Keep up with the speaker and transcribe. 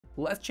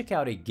Let's check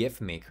out a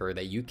GIF Maker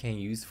that you can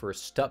use for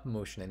stop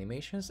motion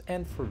animations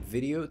and for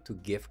video to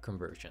GIF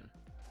conversion.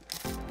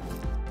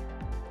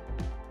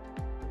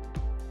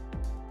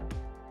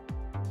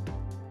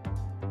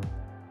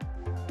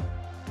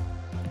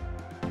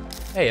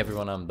 Hey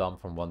everyone, I'm Dom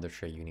from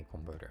Wondershare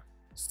UniConverter.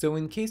 So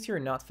in case you're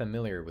not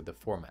familiar with the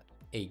format,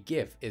 a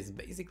GIF is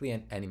basically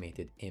an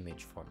animated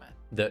image format.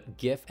 The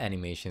GIF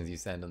animations you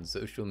send on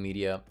social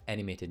media,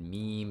 animated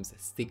memes,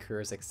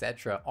 stickers,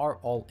 etc. are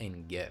all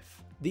in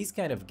GIF. These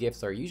kind of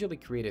GIFs are usually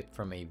created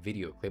from a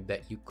video clip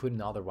that you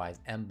couldn't otherwise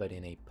embed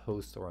in a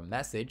post or a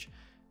message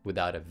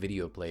without a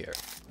video player.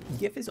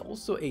 GIF is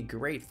also a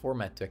great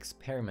format to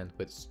experiment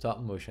with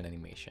stop motion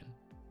animation.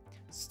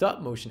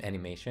 Stop motion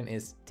animation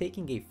is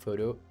taking a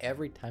photo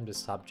every time the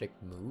subject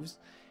moves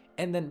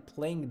and then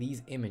playing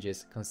these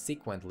images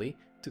consequently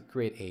to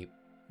create a,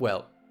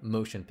 well,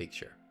 motion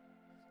picture.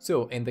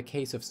 So in the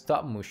case of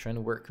stop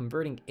motion, we're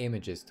converting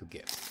images to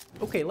GIFs.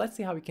 Okay, let's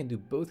see how we can do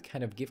both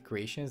kind of GIF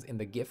creations in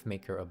the GIF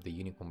Maker of the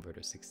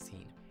UniConverter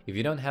 16. If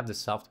you don't have the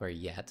software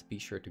yet, be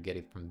sure to get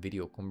it from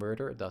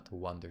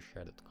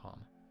videoconverter.wondershare.com.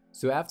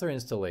 So after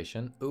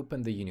installation,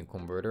 open the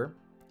UniConverter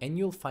and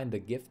you'll find the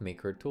GIF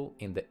Maker tool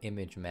in the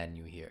image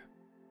menu here.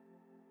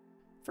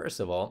 First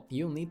of all,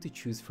 you'll need to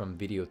choose from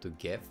video to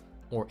GIF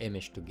or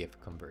image to GIF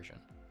conversion.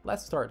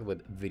 Let's start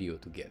with video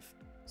to GIF.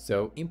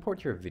 So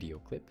import your video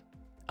clip.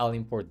 I'll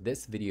import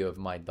this video of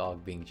my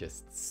dog being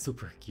just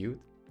super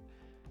cute.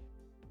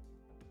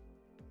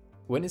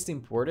 When it's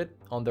imported,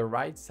 on the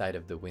right side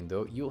of the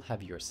window, you'll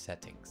have your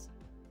settings.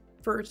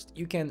 First,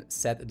 you can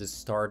set the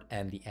start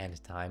and the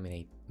end time in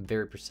a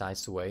very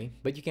precise way,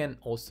 but you can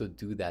also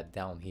do that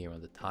down here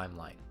on the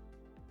timeline.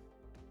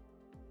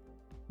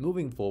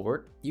 Moving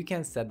forward, you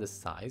can set the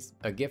size.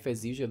 A GIF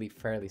is usually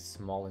fairly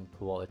small in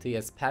quality,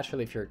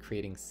 especially if you're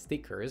creating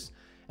stickers,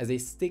 as a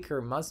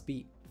sticker must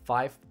be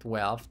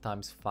 512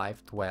 times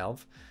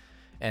 512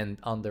 and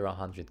under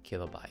 100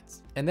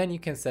 kilobytes. And then you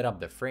can set up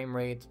the frame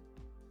rate,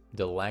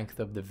 the length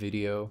of the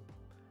video.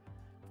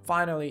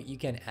 Finally, you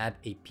can add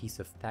a piece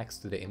of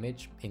text to the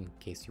image in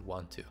case you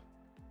want to.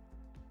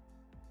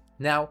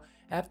 Now,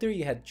 after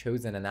you had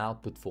chosen an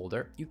output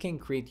folder, you can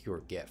create your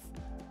GIF.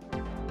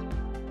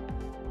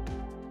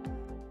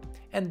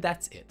 And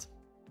that's it.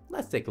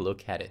 Let's take a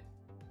look at it.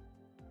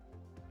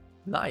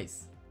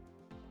 Nice.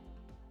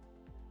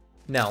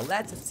 Now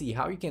let's see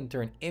how you can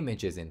turn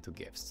images into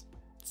GIFs.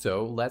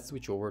 So let's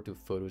switch over to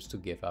Photos to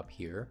GIF up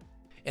here.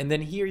 And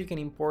then here you can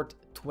import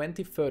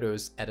 20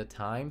 photos at a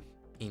time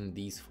in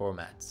these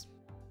formats.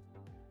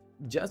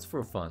 Just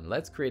for fun,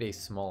 let's create a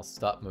small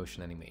stop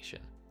motion animation.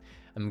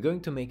 I'm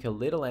going to make a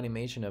little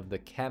animation of the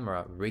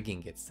camera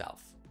rigging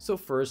itself. So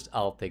first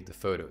I'll take the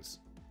photos.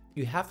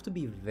 You have to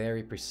be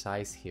very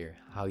precise here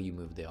how you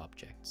move the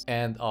objects.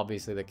 And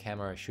obviously the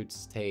camera should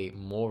stay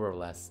more or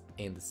less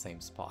in the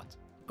same spot.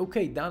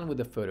 Okay, done with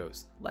the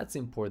photos. Let's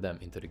import them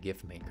into the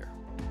GIF Maker.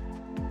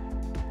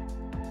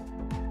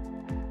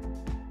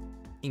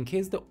 In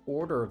case the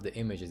order of the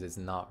images is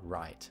not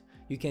right,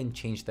 you can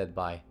change that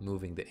by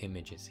moving the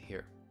images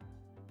here.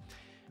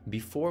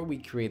 Before we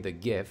create the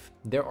GIF,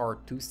 there are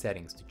two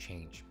settings to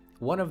change.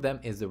 One of them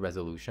is the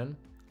resolution.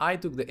 I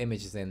took the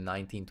images in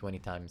 1920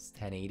 x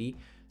 1080,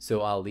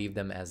 so I'll leave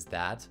them as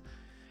that.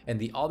 And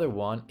the other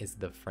one is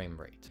the frame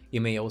rate.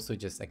 You may also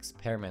just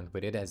experiment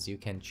with it, as you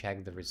can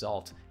check the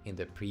result in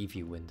the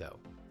preview window.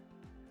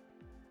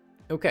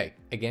 Okay,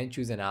 again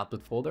choose an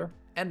output folder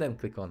and then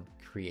click on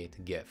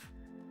Create GIF.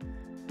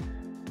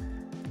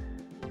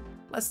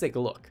 Let's take a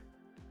look.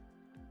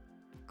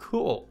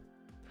 Cool.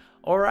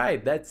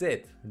 Alright, that's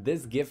it.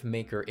 This GIF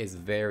Maker is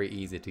very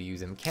easy to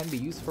use and can be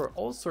used for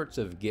all sorts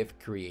of GIF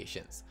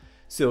creations.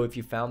 So if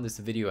you found this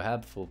video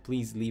helpful,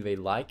 please leave a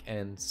like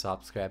and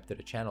subscribe to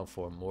the channel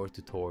for more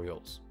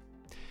tutorials.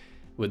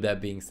 With that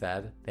being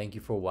said, thank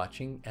you for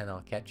watching and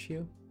I'll catch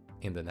you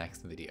in the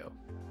next video.